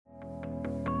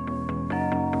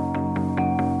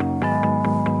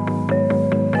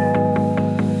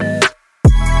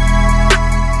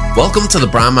Welcome to the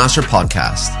Brandmaster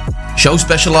Podcast, a show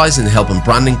specialized in helping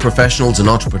branding professionals and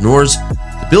entrepreneurs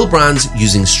to build brands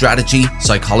using strategy,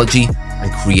 psychology,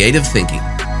 and creative thinking.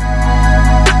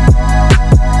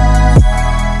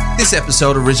 This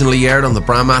episode originally aired on the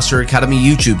Brandmaster Academy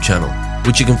YouTube channel,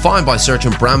 which you can find by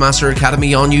searching Brandmaster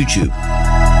Academy on YouTube.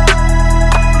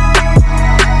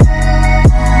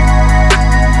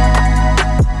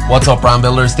 What's up, brand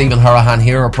builders? Stephen Harahan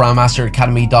here at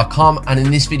brandmasteracademy.com, and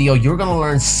in this video you're going to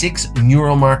learn 6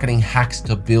 neuromarketing hacks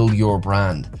to build your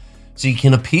brand so you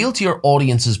can appeal to your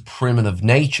audience's primitive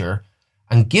nature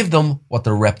and give them what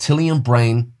the reptilian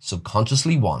brain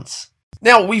subconsciously wants.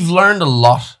 Now, we've learned a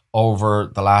lot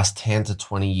over the last 10 to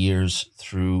 20 years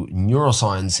through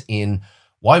neuroscience in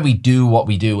why we do what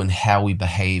we do and how we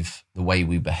behave the way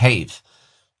we behave.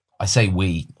 I say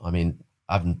we,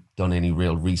 I haven't done any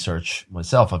real research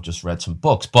myself. I've just read some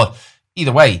books. But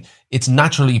either way, it's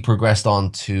naturally progressed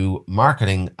on to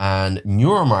marketing and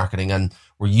neuromarketing. And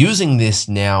we're using this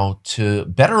now to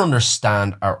better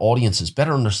understand our audiences,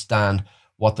 better understand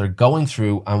what they're going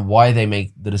through and why they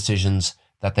make the decisions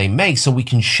that they make, so we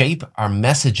can shape our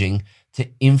messaging to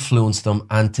influence them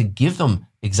and to give them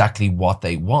exactly what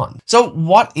they want. So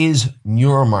what is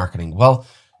neuromarketing? Well,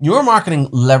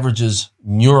 neuromarketing leverages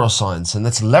neuroscience, and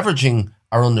that's leveraging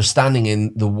our understanding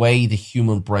in the way the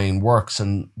human brain works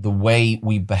and the way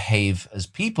we behave as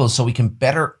people, so we can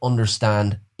better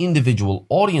understand individual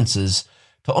audiences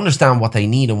to understand what they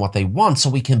need and what they want, so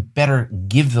we can better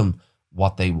give them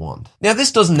what they want. Now,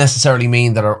 this doesn't necessarily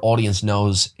mean that our audience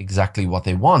knows exactly what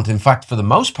they want. In fact, for the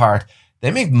most part,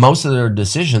 they make most of their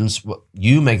decisions.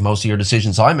 You make most of your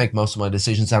decisions. I make most of my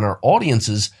decisions, and our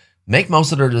audiences make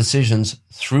most of their decisions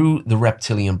through the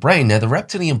reptilian brain. Now, the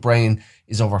reptilian brain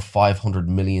is over 500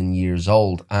 million years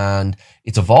old, and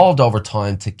it's evolved over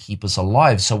time to keep us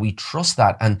alive. So we trust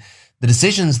that. And the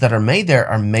decisions that are made there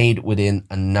are made within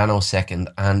a nanosecond,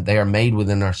 and they are made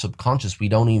within our subconscious. We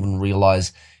don't even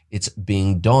realize it's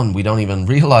being done. We don't even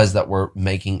realize that we're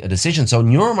making a decision. So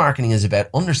neuromarketing is about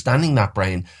understanding that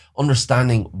brain,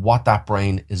 understanding what that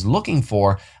brain is looking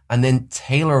for, and then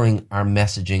tailoring our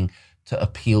messaging to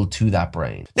appeal to that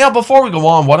brain. Now, before we go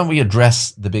on, why don't we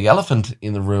address the big elephant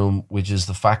in the room, which is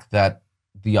the fact that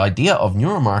the idea of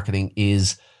neuromarketing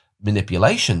is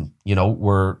manipulation. You know,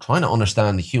 we're trying to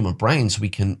understand the human brain so we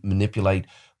can manipulate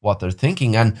what they're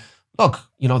thinking. And look,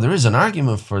 you know, there is an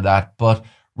argument for that, but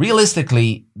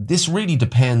realistically, this really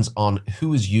depends on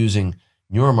who is using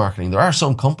neuromarketing. There are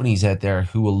some companies out there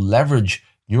who will leverage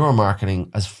neuromarketing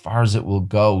as far as it will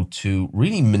go to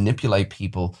really manipulate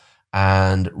people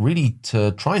and really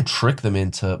to try and trick them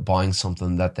into buying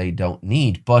something that they don't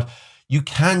need. But you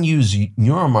can use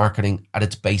neuromarketing at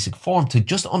its basic form to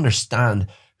just understand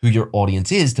who your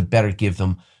audience is to better give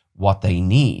them what they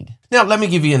need. Now, let me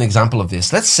give you an example of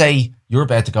this. Let's say you're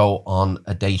about to go on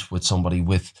a date with somebody,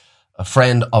 with a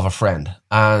friend of a friend,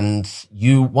 and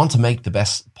you want to make the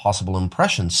best possible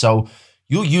impression. So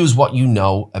you'll use what you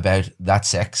know about that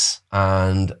sex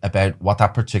and about what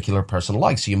that particular person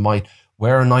likes. So you might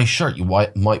wear a nice shirt, you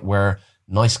might wear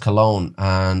nice cologne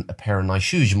and a pair of nice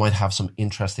shoes. You might have some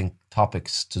interesting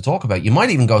topics to talk about. You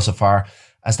might even go so far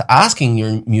as to asking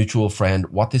your mutual friend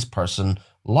what this person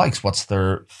likes, what's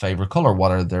their favorite color,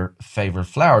 what are their favorite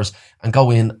flowers, and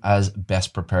go in as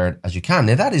best prepared as you can.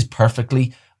 Now, that is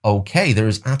perfectly okay. There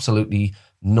is absolutely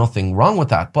nothing wrong with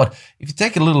that. But if you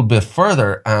take it a little bit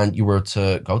further and you were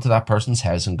to go to that person's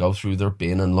house and go through their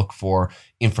bin and look for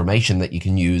information that you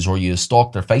can use, or you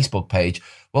stalk their Facebook page,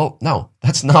 well, no,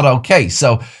 that's not okay.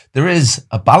 So there is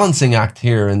a balancing act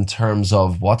here in terms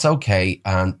of what's okay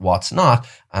and what's not.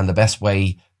 And the best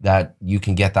way that you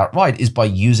can get that right is by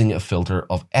using a filter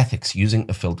of ethics, using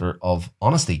a filter of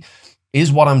honesty.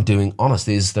 Is what I'm doing honest?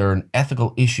 Is there an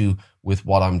ethical issue with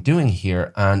what I'm doing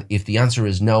here? And if the answer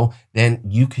is no, then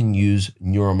you can use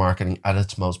neuromarketing at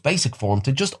its most basic form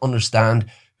to just understand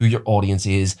who your audience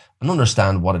is and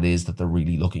understand what it is that they're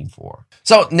really looking for.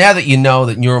 So now that you know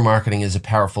that neuromarketing is a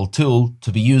powerful tool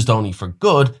to be used only for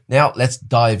good, now let's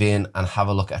dive in and have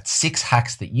a look at 6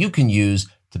 hacks that you can use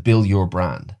to build your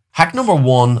brand. Hack number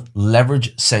 1,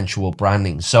 leverage sensual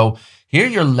branding. So here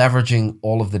you're leveraging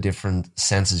all of the different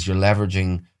senses. You're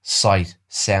leveraging sight,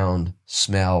 sound,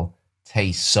 smell,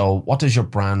 taste. So what does your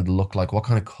brand look like? What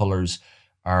kind of colors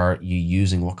are you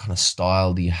using? What kind of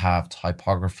style do you have?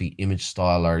 Typography, image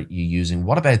style are you using?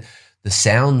 What about the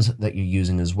sounds that you're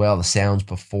using as well? The sounds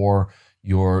before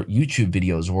your YouTube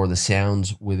videos or the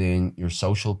sounds within your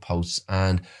social posts?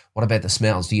 And what about the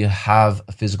smells? Do you have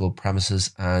a physical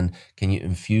premises, and can you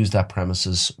infuse that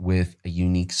premises with a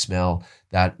unique smell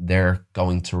that they're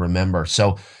going to remember?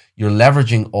 So you're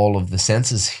leveraging all of the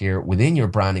senses here within your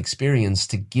brand experience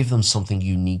to give them something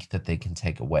unique that they can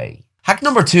take away. Hack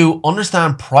number 2,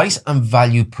 understand price and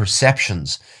value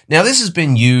perceptions. Now, this has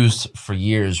been used for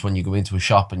years when you go into a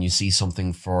shop and you see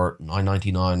something for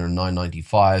 $9.99 or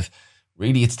 $9.95.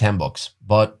 Really, it's $10.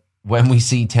 But when we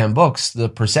see $10, the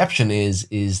perception is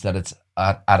that it's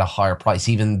at a higher price,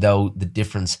 even though the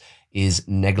difference is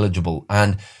negligible.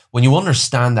 And when you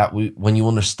understand that, when you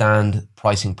understand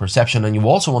pricing perception and you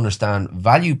also understand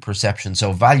value perception,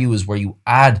 so value is where you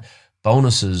add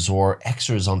bonuses or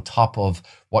extras on top of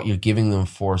what you're giving them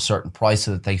for a certain price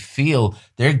so that they feel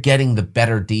they're getting the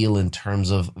better deal in terms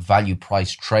of value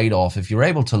price trade-off. If you're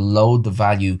able to load the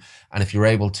value and if you're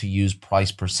able to use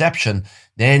price perception,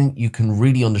 then you can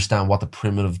really understand what the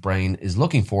primitive brain is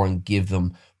looking for and give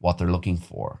them what they're looking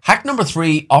for. Hack number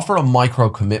 3, offer a micro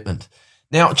commitment.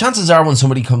 Now, chances are when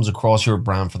somebody comes across your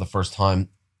brand for the first time,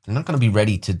 they're not going to be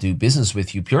ready to do business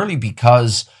with you purely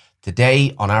because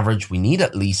today, on average, we need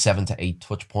at least 7 to 8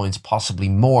 touch points, possibly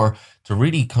more, to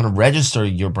really kind of register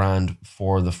your brand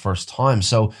for the first time.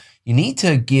 So you need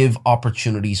to give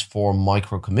opportunities for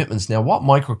micro commitments. Now, what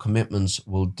micro commitments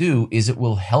will do is it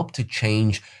will help to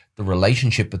change the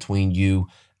relationship between you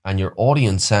and your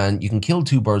audience. And you can kill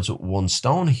 2 birds with 1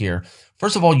 stone here.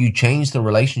 First of all, you change the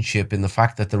relationship in the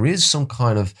fact that there is some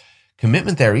kind of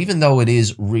commitment there, even though it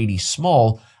is really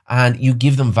small. And you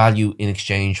give them value in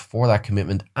exchange for that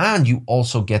commitment. And you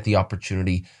also get the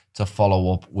opportunity to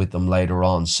follow up with them later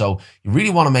on. So you really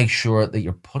want to make sure that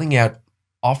you're putting out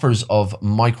offers of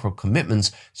micro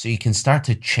commitments so you can start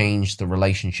to change the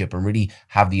relationship and really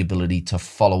have the ability to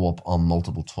follow up on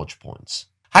multiple touch points.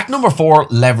 Hack number 4,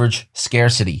 leverage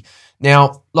scarcity.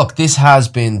 Now, look, this has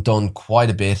been done quite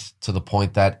a bit to the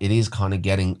point that it is kind of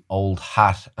getting old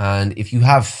hat. And if you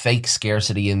have fake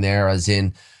scarcity in there, as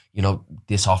in,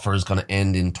 this offer is going to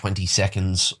end in 20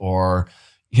 seconds or,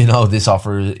 this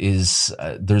offer is,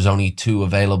 there's only 2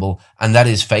 available and that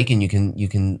is fake and you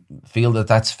can feel that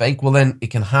that's fake. Well, then it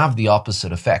can have the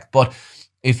opposite effect. But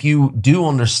if you do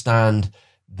understand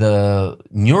the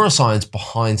neuroscience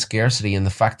behind scarcity and the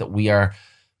fact that we are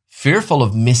fearful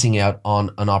of missing out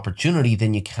on an opportunity,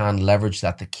 then you can leverage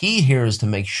that. The key here is to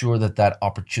make sure that that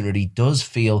opportunity does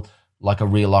feel like a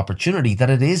real opportunity, that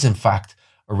it is in fact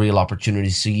a real opportunity.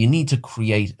 So you need to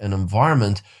create an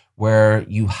environment where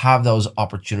you have those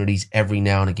opportunities every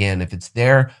now and again. If it's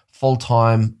there full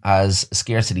time as a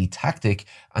scarcity tactic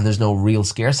and there's no real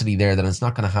scarcity there, then it's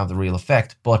not going to have the real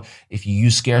effect. But if you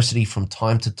use scarcity from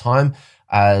time to time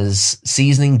as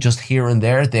seasoning just here and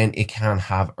there, then it can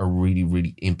have a really,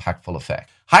 really impactful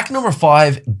effect. Hack number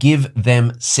 5, give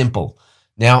them simple.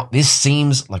 Now, this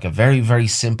seems like a very, very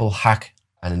simple hack.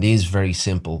 And it is very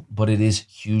simple, but it is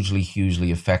hugely,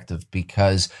 hugely effective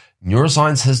because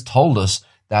neuroscience has told us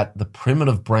that the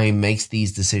primitive brain makes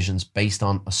these decisions based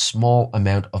on a small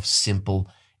amount of simple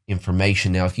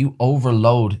information. Now, if you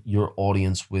overload your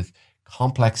audience with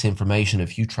complex information,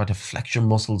 if you try to flex your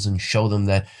muscles and show them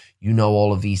that you know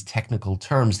all of these technical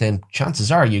terms, then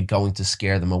chances are you're going to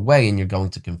scare them away and you're going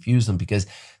to confuse them because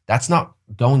that's not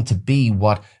going to be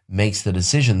what makes the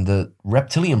decision. The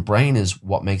reptilian brain is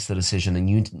what makes the decision, and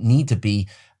you need to be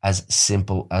as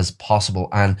simple as possible.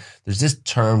 And there's this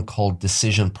term called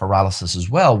decision paralysis as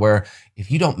well, where if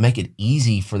you don't make it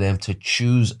easy for them to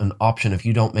choose an option, if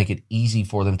you don't make it easy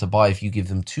for them to buy, if you give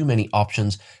them too many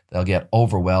options, they'll get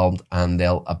overwhelmed and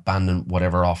they'll abandon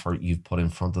whatever offer you've put in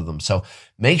front of them. So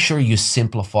make sure you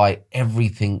simplify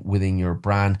everything within your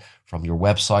brand, from your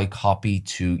website copy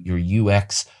to your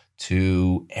UX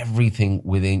to everything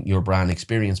within your brand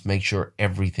experience. Make sure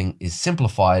everything is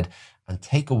simplified and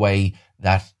take away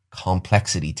that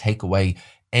complexity. Take away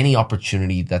any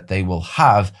opportunity that they will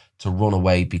have to run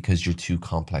away because you're too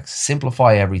complex.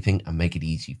 Simplify everything and make it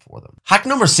easy for them. Hack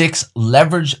number 6,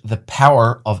 leverage the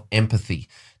power of empathy.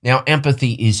 Now,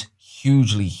 empathy is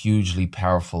hugely, hugely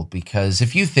powerful because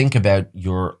if you think about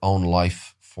your own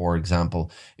life, for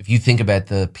example, if you think about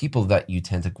the people that you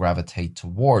tend to gravitate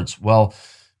towards, well,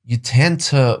 you tend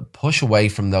to push away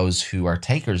from those who are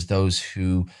takers, those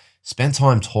who spend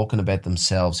time talking about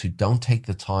themselves, who don't take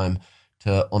the time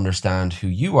to understand who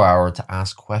you are or to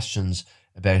ask questions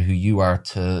about who you are.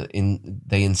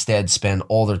 They instead spend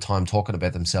all their time talking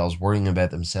about themselves, worrying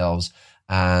about themselves,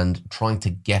 and trying to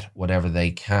get whatever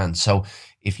they can. So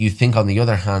if you think, on the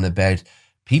other hand, about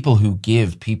people who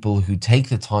give, people who take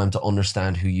the time to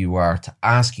understand who you are, to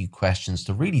ask you questions,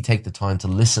 to really take the time to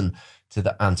listen to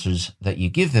the answers that you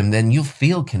give them, then you'll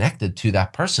feel connected to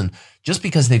that person just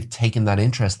because they've taken that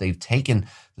interest, they've taken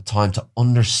the time to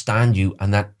understand you,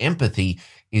 and that empathy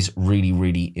is really,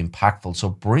 really impactful. So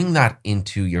bring that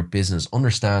into your business.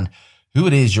 Understand who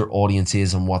it is your audience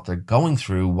is and what they're going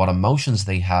through, what emotions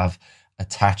they have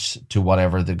attached to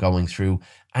whatever they're going through,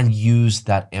 and use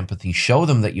that empathy. Show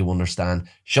them that you understand,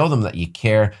 show them that you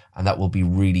care, and that will be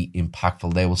really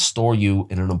impactful. They will store you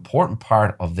in an important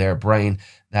part of their brain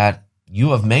that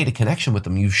you have made a connection with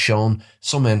them. You've shown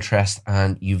some interest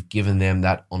and you've given them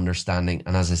that understanding.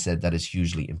 And as I said, that is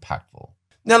hugely impactful.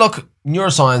 Now look,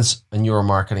 neuroscience and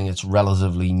neuromarketing, it's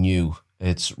relatively new.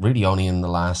 It's really only in the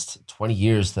last 20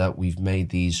 years that we've made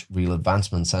these real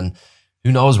advancements, and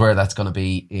who knows where that's going to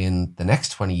be in the next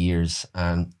 20 years.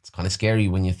 And it's kind of scary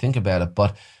when you think about it.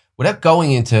 But without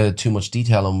going into too much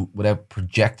detail and without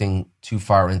projecting too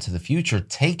far into the future,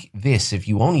 take this. If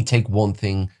you only take one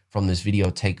thing from this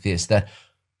video, take this, that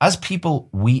as people,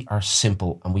 we are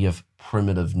simple and we have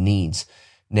primitive needs.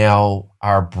 Now,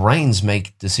 our brains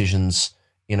make decisions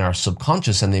in our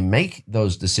subconscious, and they make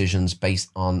those decisions based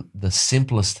on the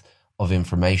simplest of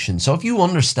information. So if you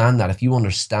understand that, if you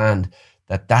understand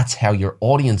that that's how your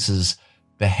audiences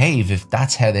behave, if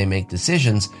that's how they make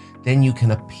decisions, then you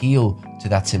can appeal to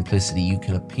that simplicity, you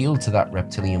can appeal to that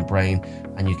reptilian brain,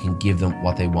 and you can give them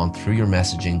what they want through your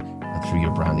messaging and through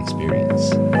your brand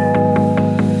experience.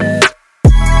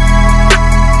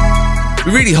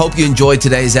 We really hope you enjoyed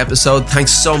today's episode.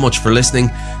 Thanks so much for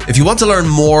listening. If you want to learn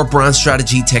more brand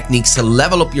strategy techniques to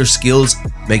level up your skills,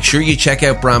 make sure you check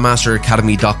out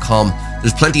brandmasteracademy.com.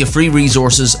 There's plenty of free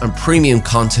resources and premium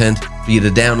content for you to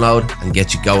download and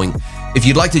get you going. If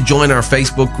you'd like to join our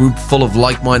Facebook group full of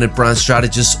like-minded brand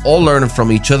strategists, all learning from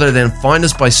each other, then find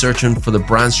us by searching for the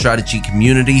Brand Strategy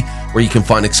Community, where you can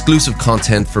find exclusive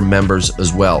content for members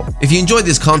as well. If you enjoyed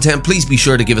this content, please be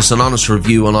sure to give us an honest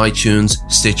review on iTunes,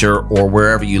 Stitcher, or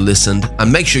wherever you listened, and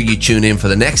make sure you tune in for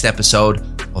the next episode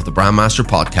of the Brandmaster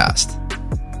Podcast.